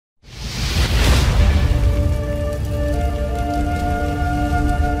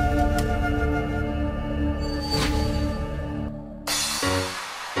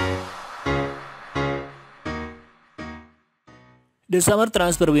The summer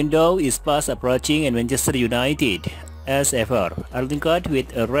transfer window is fast approaching and Manchester United, as ever, are linked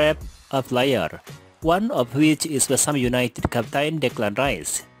with a raft of players, one of which is West Ham United captain Declan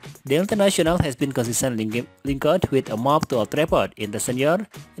Rice. The international has been consistently linked with a move to Old Trafford in recent years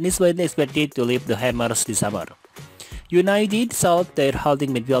and is widely expected to leave the Hammers this summer. United solved their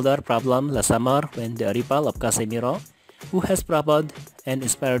holding midfielder problem last summer when the arrival of Casemiro, who has proven an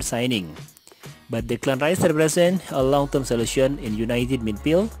inspired signing. But Declan Rice represents a long-term solution in United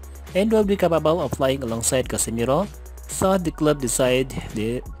midfield and will be capable of playing alongside Casemiro, so the club decided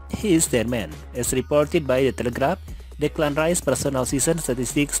he is their man. As reported by The Telegraph, Declan Rice's personal season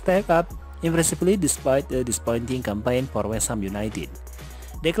statistics stack up impressively despite a disappointing campaign for West Ham United.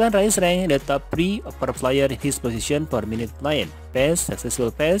 Declan Rice ranked in the top 3 per player in his position for minute played, pace, successful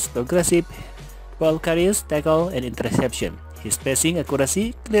pass, progressive ball carries, tackle, and interception. His passing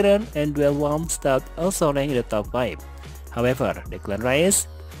accuracy, clearance, and duel warm stat also ranked in the top 5. However, Declan Rice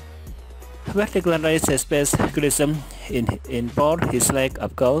has faced criticism in part his lack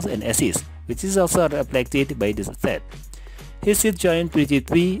of goals and assists, which is also reflected by this stat. He sits joint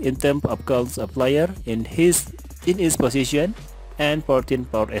 23 in terms of goals a player in his position and 14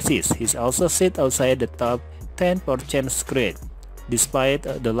 for assists. He also sits outside the top 10 for chance created. Despite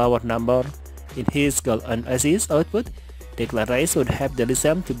the lower number in his goal and assist output, Declan Rice would have the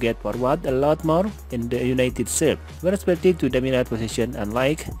reason to get forward a lot more in the United shirt, were expected to dominate position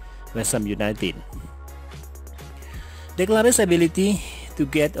unlike West Ham United. Declan Rice's ability to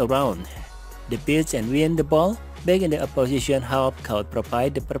get around the pitch and win the ball back in the opposition half could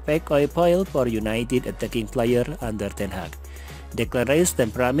provide the perfect foil for United attacking player under Ten Hag. Declan Rice's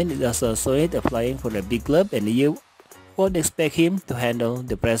temperament is also solid of playing for a big club, and you would expect him to handle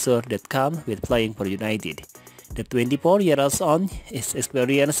the pressure that comes with playing for United. The 24-year-old is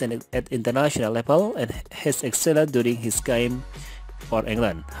experienced at international level and has excelled during his game for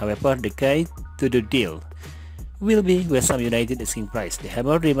England. However, the key to the deal will be West Ham United asking price. The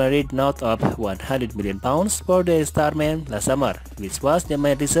Hammer remarried north of £100 million for the starman last summer, which was the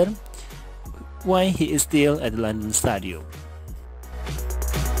main reason why he is still at the London Stadium.